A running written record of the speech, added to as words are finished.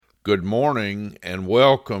Good morning and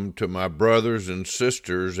welcome to my brothers and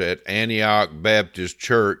sisters at Antioch Baptist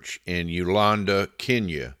Church in Uganda,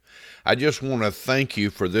 Kenya. I just want to thank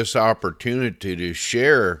you for this opportunity to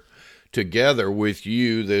share together with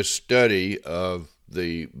you this study of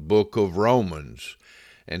the book of Romans.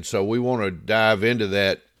 And so we want to dive into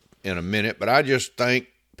that in a minute, but I just thank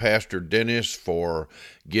Pastor Dennis for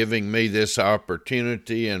giving me this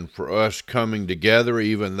opportunity and for us coming together,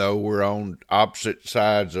 even though we're on opposite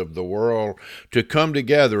sides of the world, to come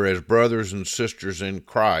together as brothers and sisters in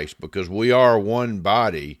Christ, because we are one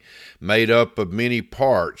body made up of many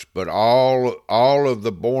parts, but all of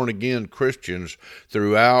the born-again Christians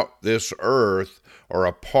throughout this earth are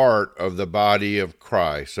a part of the body of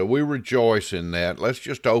Christ. So we rejoice in that. Let's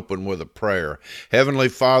just open with a prayer. Heavenly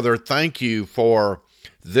Father, thank you for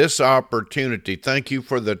this opportunity. Thank you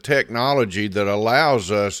for the technology that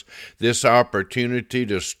allows us this opportunity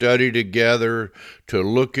to study together, to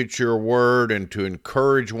look at your word, and to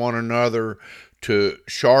encourage one another, to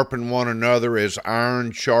sharpen one another as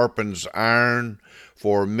iron sharpens iron.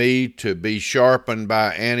 For me to be sharpened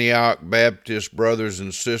by Antioch Baptist brothers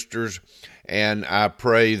and sisters, and I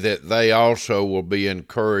pray that they also will be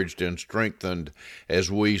encouraged and strengthened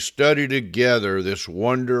as we study together this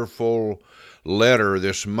wonderful letter,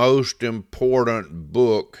 this most important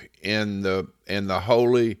book in the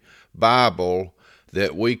Holy Bible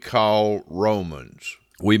that we call Romans.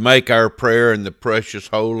 We make our prayer in the precious,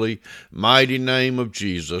 holy, mighty name of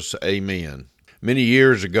Jesus. Amen. Many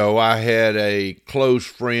years ago, I had a close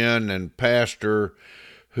friend and pastor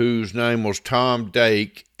whose name was Tom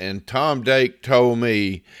Dake, and Tom Dake told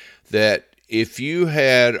me that if you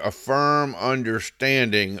had a firm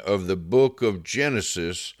understanding of the book of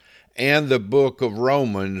Genesis and the book of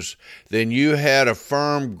Romans, then you had a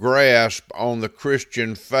firm grasp on the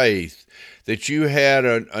Christian faith, that you had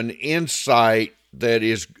an insight that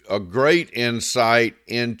is a great insight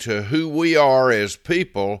into who we are as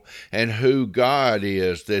people and who God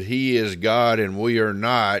is, that He is God and we are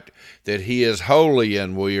not, that He is holy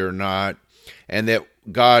and we are not, and that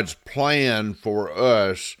God's plan for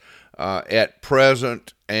us at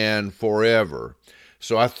present and forever.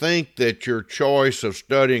 So I think that your choice of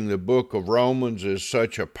studying the book of Romans is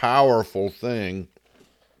such a powerful thing.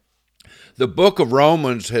 The book of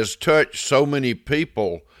Romans has touched so many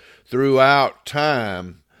people throughout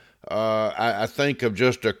time. I think of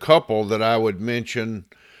just a couple that I would mention.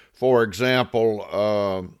 For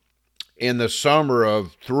example, in the summer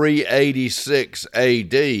of 386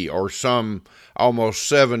 AD, or some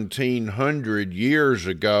almost 1700 years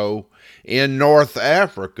ago, in North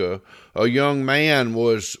Africa, a young man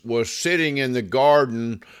was sitting in the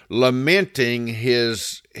garden lamenting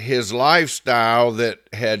his lifestyle that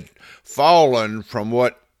had fallen from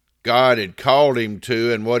what God had called him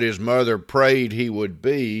to and what his mother prayed he would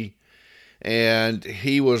be. And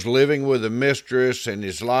he was living with a mistress, and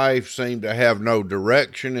his life seemed to have no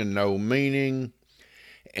direction and no meaning.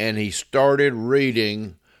 And he started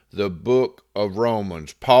reading the book of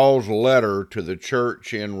Romans, Paul's letter to the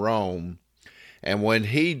church in Rome. And when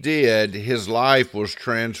he did, his life was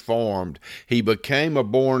transformed. He became a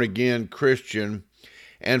born-again Christian.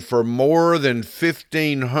 And for more than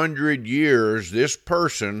 1,500 years, this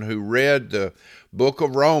person who read the book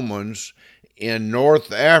of Romans in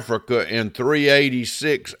North Africa in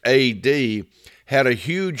 386 AD had a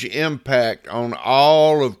huge impact on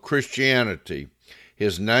all of Christianity.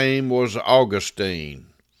 His name was Augustine.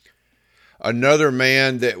 Another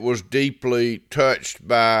man that was deeply touched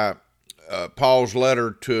by Paul's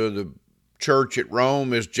letter to the church at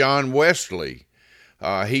Rome is John Wesley.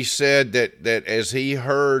 He said that as he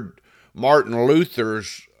heard Martin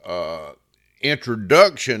Luther's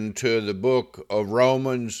introduction to the book of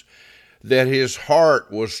Romans, that his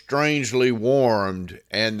heart was strangely warmed,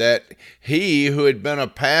 and that he, who had been a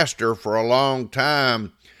pastor for a long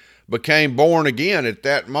time, became born again at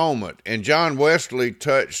that moment. And John Wesley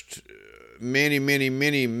touched many, many,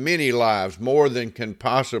 many, many lives, more than can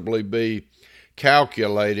possibly be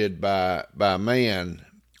calculated by man.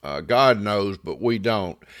 God knows, but we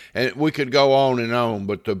don't. And we could go on,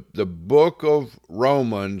 but the book of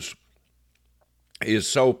Romans is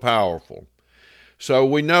so powerful. So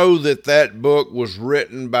we know that book was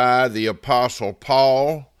written by the Apostle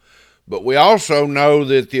Paul, but we also know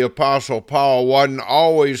that the Apostle Paul wasn't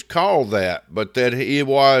always called that, but that he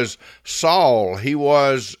was Saul. He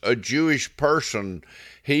was a Jewish person.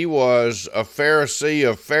 He was a Pharisee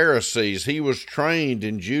of Pharisees. He was trained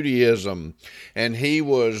in Judaism, and he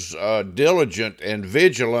was diligent and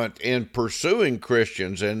vigilant in pursuing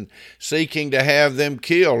Christians and seeking to have them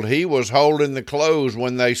killed. He was holding the clothes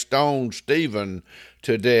when they stoned Stephen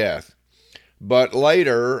to death. But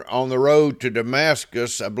later, on the road to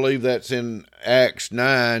Damascus, I believe that's in Acts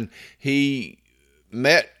 9, he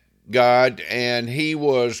met God and he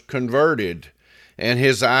was converted and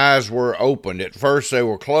his eyes were opened. At first they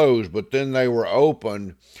were closed, but then they were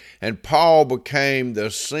opened. And Paul became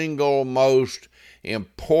the single most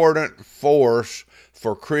important force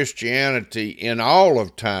for Christianity in all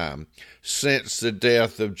of time since the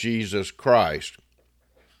death of Jesus Christ.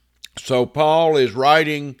 So Paul is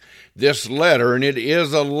writing this letter, and it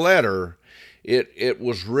is a letter. It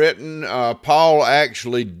was written, Paul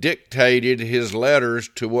actually dictated his letters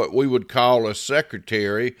to what we would call a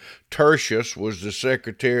secretary. Tertius was the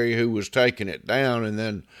secretary who was taking it down, and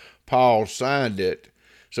then Paul signed it.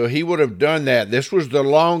 So he would have done that. This was the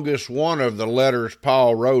longest one of the letters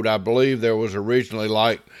Paul wrote. I believe there was originally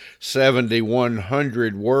like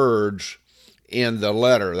 7,100 words in the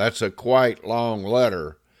letter. That's a quite long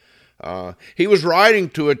letter. He was writing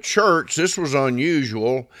to a church. This was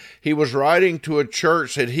unusual. He was writing to a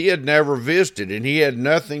church that he had never visited, and he had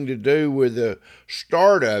nothing to do with the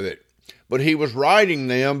start of it. But he was writing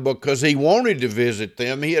them because he wanted to visit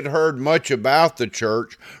them. He had heard much about the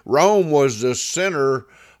church. Rome was the center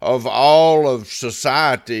of all of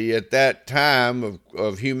society at that time,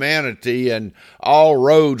 of humanity, and all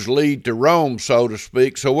roads lead to Rome, so to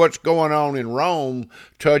speak. So what's going on in Rome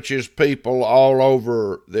touches people all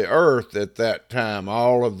over the earth at that time,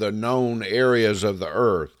 all of the known areas of the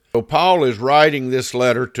earth. So Paul is writing this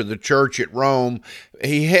letter to the church at Rome.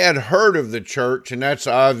 He had heard of the church, and that's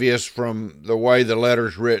obvious from the way the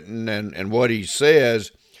letter's written and what he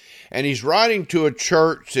says. And he's writing to a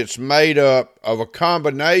church that's made up of a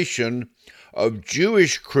combination of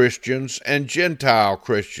Jewish Christians and Gentile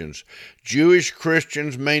Christians. Jewish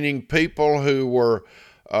Christians meaning people who were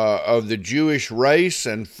of the Jewish race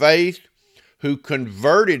and faith, who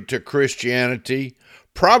converted to Christianity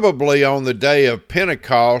probably on the day of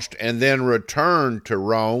Pentecost and then returned to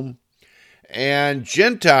Rome, and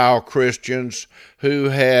Gentile Christians who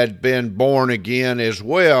had been born again as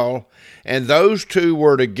well. And those two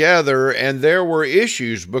were together, and there were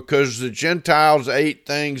issues because the Gentiles ate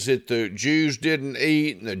things that the Jews didn't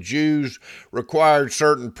eat, and the Jews required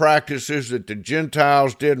certain practices that the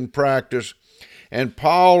Gentiles didn't practice. And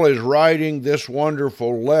Paul is writing this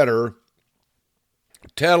wonderful letter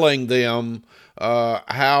telling them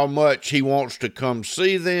how much he wants to come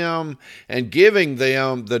see them and giving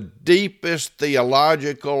them the deepest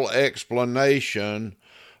theological explanation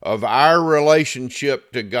of our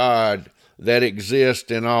relationship to God that exists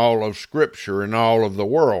in all of Scripture and all of the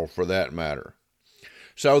world, for that matter.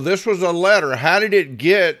 So this was a letter. How did it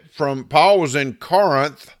get from, Paul was in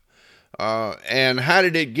Corinth, and how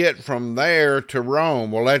did it get from there to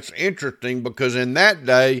Rome? Well, that's interesting because in that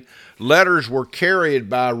day, letters were carried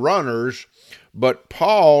by runners, but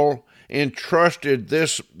Paul entrusted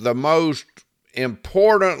this, the most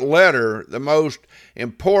important letter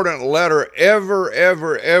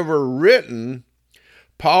ever written.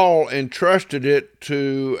 Paul entrusted it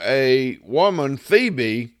to a woman,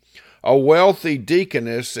 Phoebe, a wealthy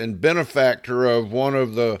deaconess and benefactor of one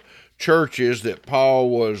of the churches that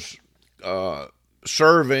Paul was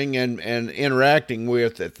serving and interacting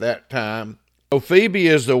with at that time. So Phoebe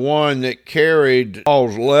is the one that carried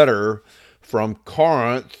Paul's letter from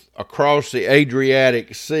Corinth across the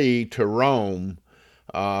Adriatic Sea to Rome.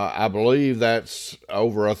 I believe that's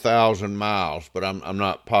over 1,000 miles, but I'm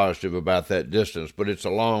not positive about that distance, but it's a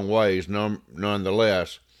long ways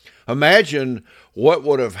nonetheless. Imagine what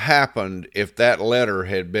would have happened if that letter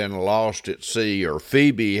had been lost at sea, or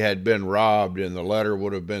Phoebe had been robbed and the letter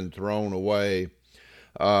would have been thrown away.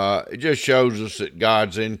 It just shows us that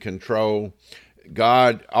God's in control.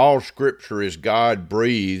 All Scripture is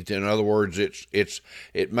God-breathed. In other words,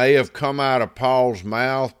 it may have come out of Paul's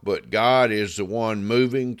mouth, but God is the one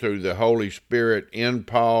moving through the Holy Spirit in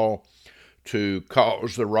Paul to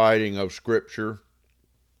cause the writing of Scripture.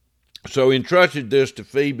 So he entrusted this to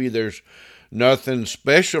Phoebe. There's nothing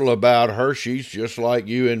special about her. She's just like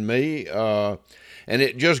you and me. And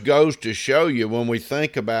it just goes to show you, when we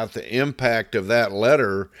think about the impact of that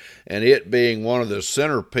letter and it being one of the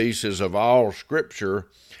centerpieces of all Scripture,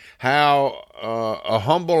 how a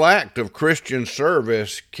humble act of Christian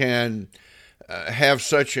service can have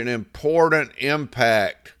such an important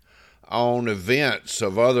impact on events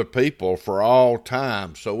of other people for all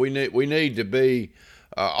time. So we need to be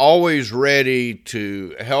always ready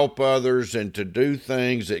to help others and to do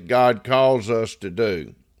things that God calls us to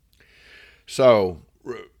do. So,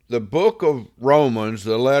 the book of Romans,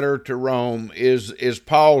 the letter to Rome, is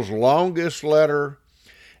Paul's longest letter,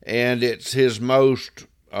 and it's his most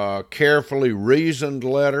carefully reasoned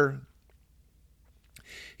letter.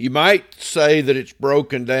 You might say that it's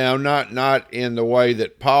broken down, not in the way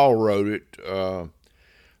that Paul wrote it,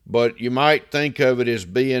 but you might think of it as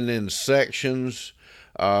being in sections.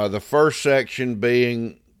 The first section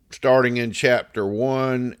being starting in chapter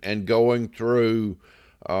 1 and going through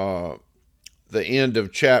the end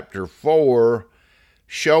of chapter 4,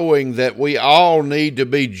 showing that we all need to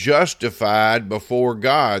be justified before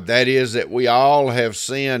God. That is, that we all have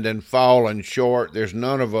sinned and fallen short. There's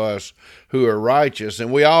none of us who are righteous,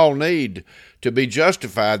 and we all need to be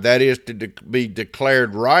justified. That is, to be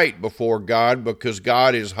declared right before God, because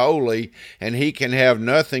God is holy and He can have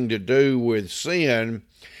nothing to do with sin.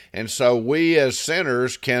 And so we as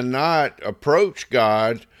sinners cannot approach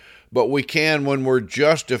God, but we can when we're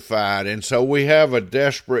justified. And so we have a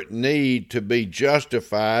desperate need to be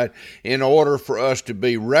justified in order for us to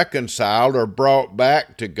be reconciled or brought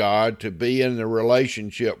back to God, to be in the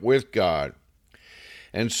relationship with God.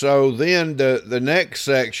 And so then the next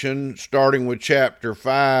section, starting with chapter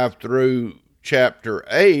 5 through chapter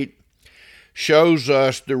 8, shows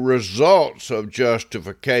us the results of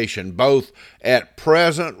justification, both at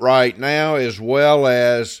present, right now, as well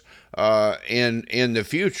as in the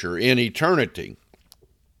future, in eternity.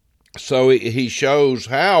 So he shows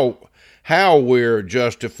how we're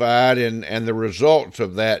justified and the results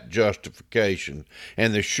of that justification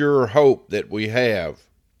and the sure hope that we have.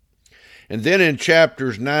 And then in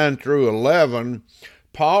chapters 9 through 11,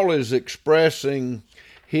 Paul is expressing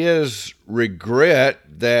his regret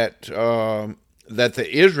that the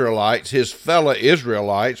Israelites, his fellow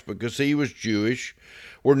Israelites, because he was Jewish,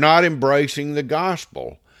 were not embracing the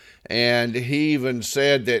gospel. And he even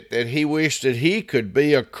said that he wished that he could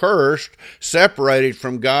be accursed, separated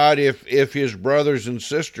from God, if his brothers and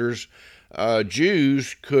sisters,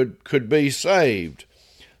 Jews, could be saved.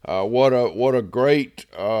 What a great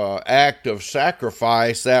act of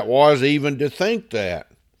sacrifice that was, even to think that.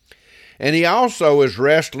 And he also is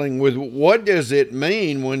wrestling with, what does it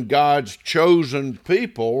mean when God's chosen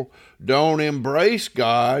people don't embrace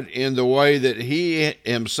God in the way that He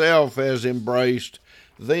Himself has embraced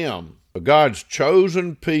them? God's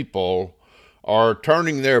chosen people are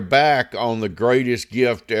turning their back on the greatest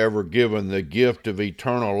gift ever given, the gift of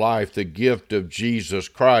eternal life, the gift of Jesus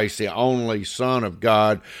Christ, the only Son of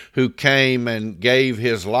God, who came and gave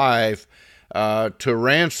His life to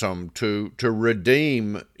ransom, to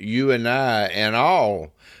redeem you and I and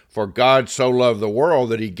all. For God so loved the world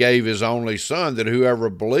that He gave His only Son, that whoever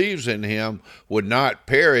believes in Him would not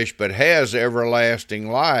perish, but has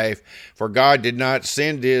everlasting life. For God did not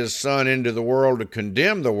send His Son into the world to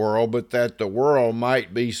condemn the world, but that the world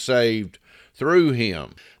might be saved through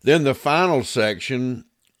Him. Then the final section,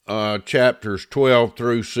 chapters 12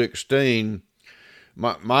 through 16,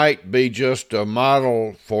 might be just a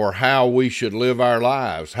model for how we should live our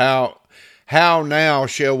lives. How now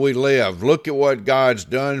shall we live? Look at what God's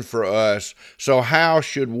done for us. So how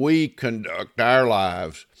should we conduct our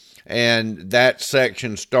lives? And that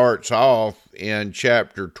section starts off in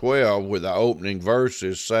chapter 12 with the opening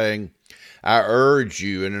verses saying, I urge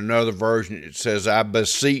you. In another version it says, I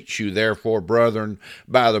beseech you, therefore, brethren,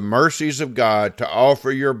 by the mercies of God, to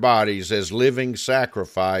offer your bodies as living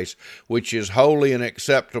sacrifice, which is holy and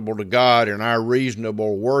acceptable to God, in our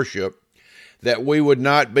reasonable worship, that we would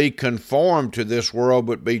not be conformed to this world,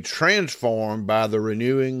 but be transformed by the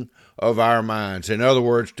renewing of our minds. In other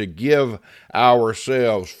words, to give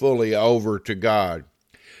ourselves fully over to God.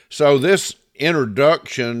 So this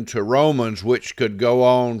introduction to Romans, which could go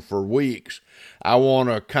on for weeks, I want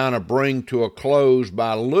to kind of bring to a close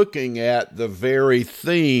by looking at the very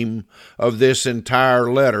theme of this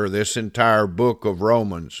entire letter, this entire book of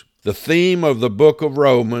Romans. The theme of the book of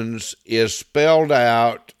Romans is spelled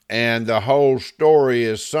out, and the whole story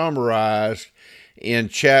is summarized in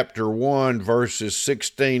chapter 1, verses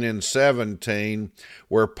 16 and 17,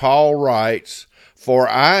 where Paul writes, For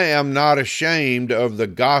I am not ashamed of the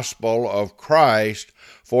gospel of Christ,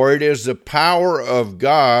 for it is the power of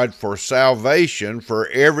God for salvation for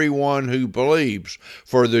everyone who believes,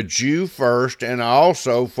 for the Jew first and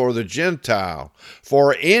also for the Gentile.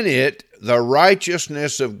 For in it the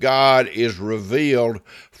righteousness of God is revealed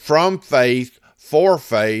from faith for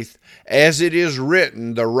faith, as it is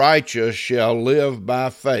written, the righteous shall live by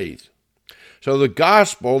faith. So the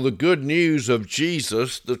gospel, the good news of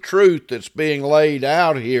Jesus, the truth that's being laid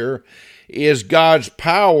out here, is God's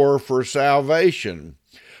power for salvation,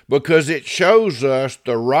 because it shows us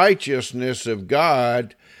the righteousness of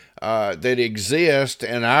God that exists,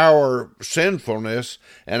 and our sinfulness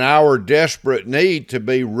and our desperate need to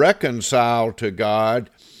be reconciled to God.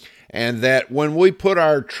 and that when we put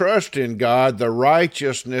our trust in God, the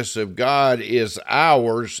righteousness of God is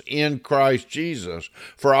ours in Christ Jesus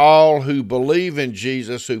for all who believe in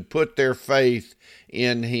Jesus, who put their faith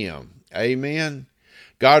in Him. Amen.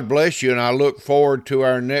 God bless you, and I look forward to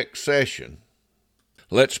our next session.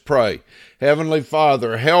 Let's pray. Heavenly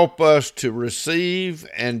Father, help us to receive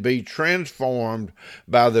and be transformed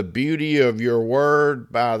by the beauty of your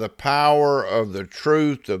word, by the power of the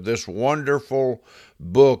truth of this wonderful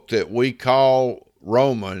book that we call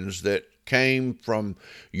Romans, that came from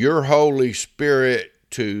your Holy Spirit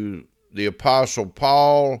to the Apostle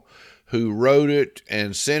Paul, who wrote it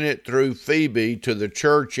and sent it through Phoebe to the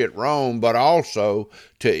church at Rome, but also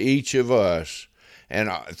to each of us. And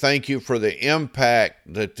I thank you for the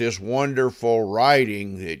impact that this wonderful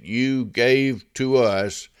writing that you gave to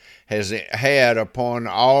us has had upon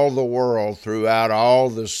all the world throughout all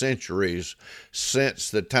the centuries since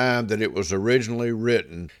the time that it was originally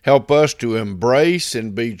written. Help us to embrace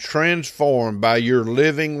and be transformed by your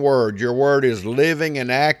living word. Your word is living and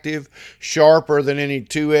active, sharper than any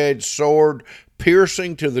two-edged sword,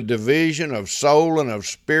 piercing to the division of soul and of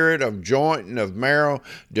spirit, of joint and of marrow,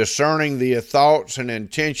 discerning the thoughts and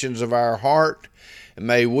intentions of our heart. And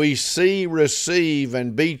may we see, receive,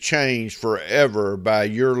 and be changed forever by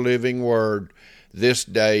your living word this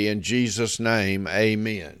day. In Jesus' name,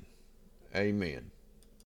 amen. Amen.